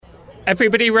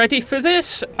everybody ready for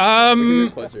this?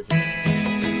 Lack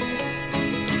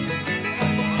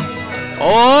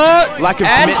of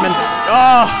commitment.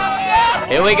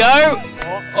 Here we go.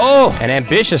 An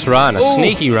ambitious run, a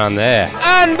sneaky run there.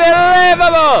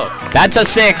 Unbelievable! That's a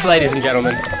 6, ladies and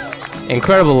gentlemen.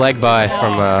 Incredible leg by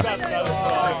from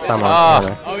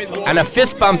someone. And a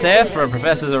fist bump there for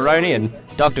Professor Zeroni and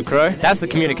Dr. Crow. That's the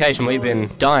communication we've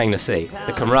been dying to see.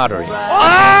 The camaraderie.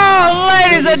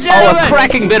 Ladies and gentlemen! A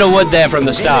cracking bit of wood there from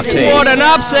the staff team. What an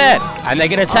upset! And they're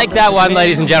going to take that one,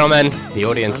 ladies and gentlemen. The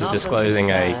audience is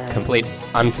disclosing a complete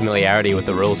unfamiliarity with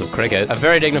the rules of cricket. A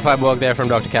very dignified walk there from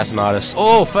Dr. Casamatis.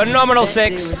 Phenomenal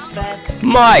 6.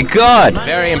 My God!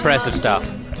 Very impressive stuff.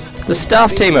 The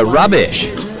staff team are rubbish.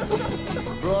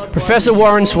 Professor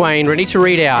Warren Swain ready to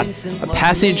read out a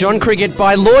passage on cricket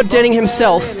by Lord Denning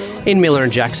himself in Miller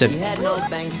and Jackson.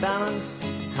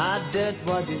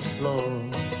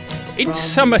 In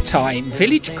summertime,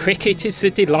 village cricket is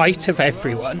the delight of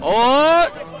everyone.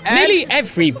 Nearly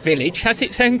every village has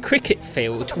its own cricket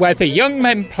field where the young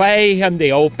men play and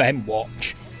the old men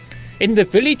watch. In the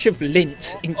village of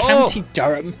Linz in County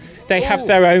Durham, they have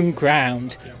their own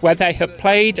ground where they have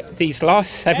played these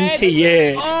last 70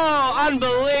 years.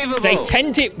 Unbelievable! They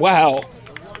tend it well.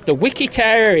 The wicket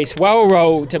area is well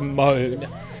rolled and mown.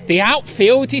 The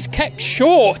outfield is kept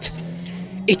short.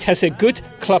 It has a good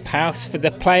clubhouse for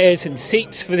the players and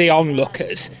seats for the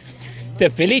onlookers. The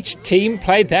village team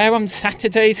play there on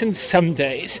Saturdays and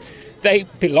Sundays. They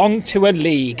belong to a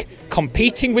league,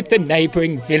 competing with the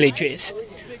neighbouring villages.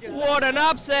 What an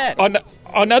upset!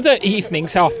 On other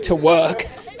evenings after work,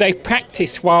 they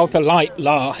practice while the light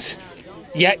lasts.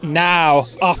 Yet now,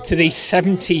 after these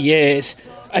 70 years,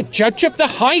 a judge of the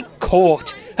High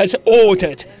Court has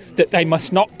ordered that they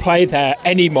must not play there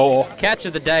anymore. Catch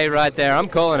of the day right there, I'm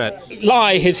calling it.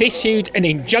 Lai has issued an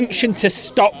injunction to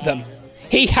stop them.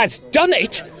 He has done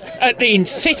it at the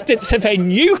insistence of a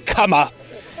newcomer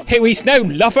who is no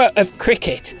lover of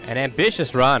cricket. An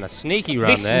ambitious run, a sneaky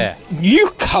run there. This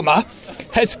newcomer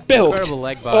has built,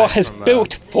 or has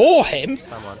built for him,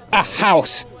 a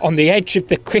house on the edge of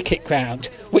the cricket ground,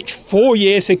 which 4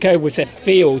 years ago was a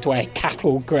field where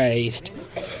cattle grazed.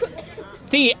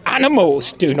 The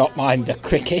animals do not mind the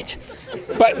cricket,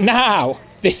 but now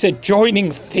this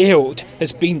adjoining field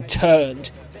has been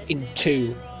turned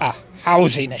into a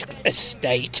housing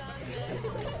estate.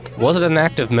 Was it an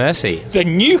act of mercy? The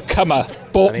newcomer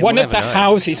bought one of the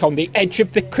houses on the edge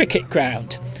of the cricket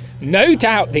ground. No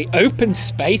doubt the open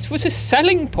space was a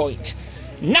selling point.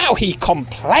 Now he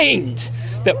complains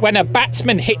that when a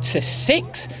batsman hits a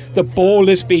 6, the ball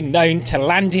has been known to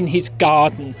land in his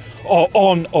garden or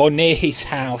on or near his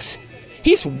house.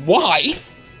 His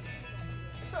wife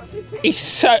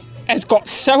has got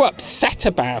so upset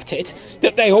about it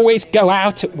that they always go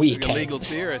out at weekends. The legal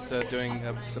theorists are doing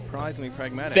surprisingly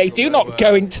pragmatic. They do not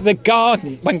go into the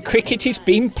garden when cricket is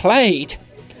being played.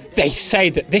 They say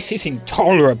that this is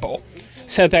intolerable,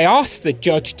 so they ask the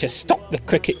judge to stop the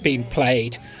cricket being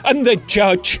played. And the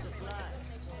judge,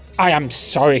 I am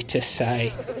sorry to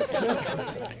say,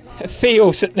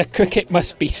 feels that the cricket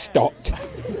must be stopped.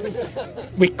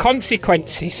 With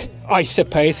consequences, I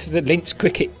suppose, for the Linz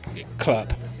Cricket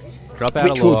Club,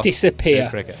 which will disappear.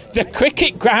 The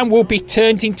cricket ground will be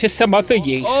turned into some other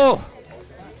use.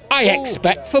 I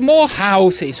expect for more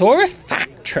houses or a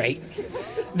factory.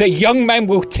 The young men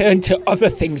will turn to other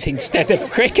things instead of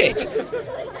cricket.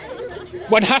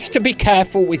 One has to be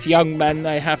careful with young men.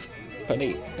 They have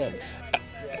funny...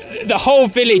 the whole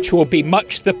village will be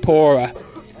much the poorer.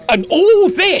 And all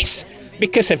this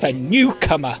because of a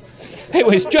newcomer who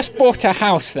has just bought a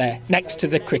house there next to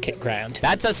the cricket ground.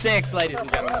 That's a 6, ladies and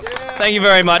gentlemen. Thank you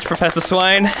very much, Professor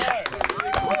Swain.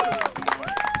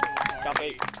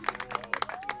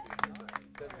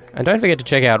 And don't forget to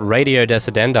check out Radio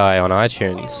Decidendi on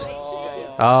iTunes.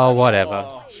 Oh,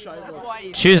 whatever.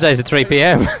 Tuesdays at 3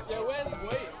 p.m.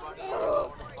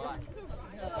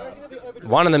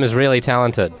 One of them is really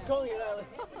talented.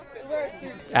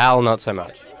 Al, not so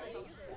much.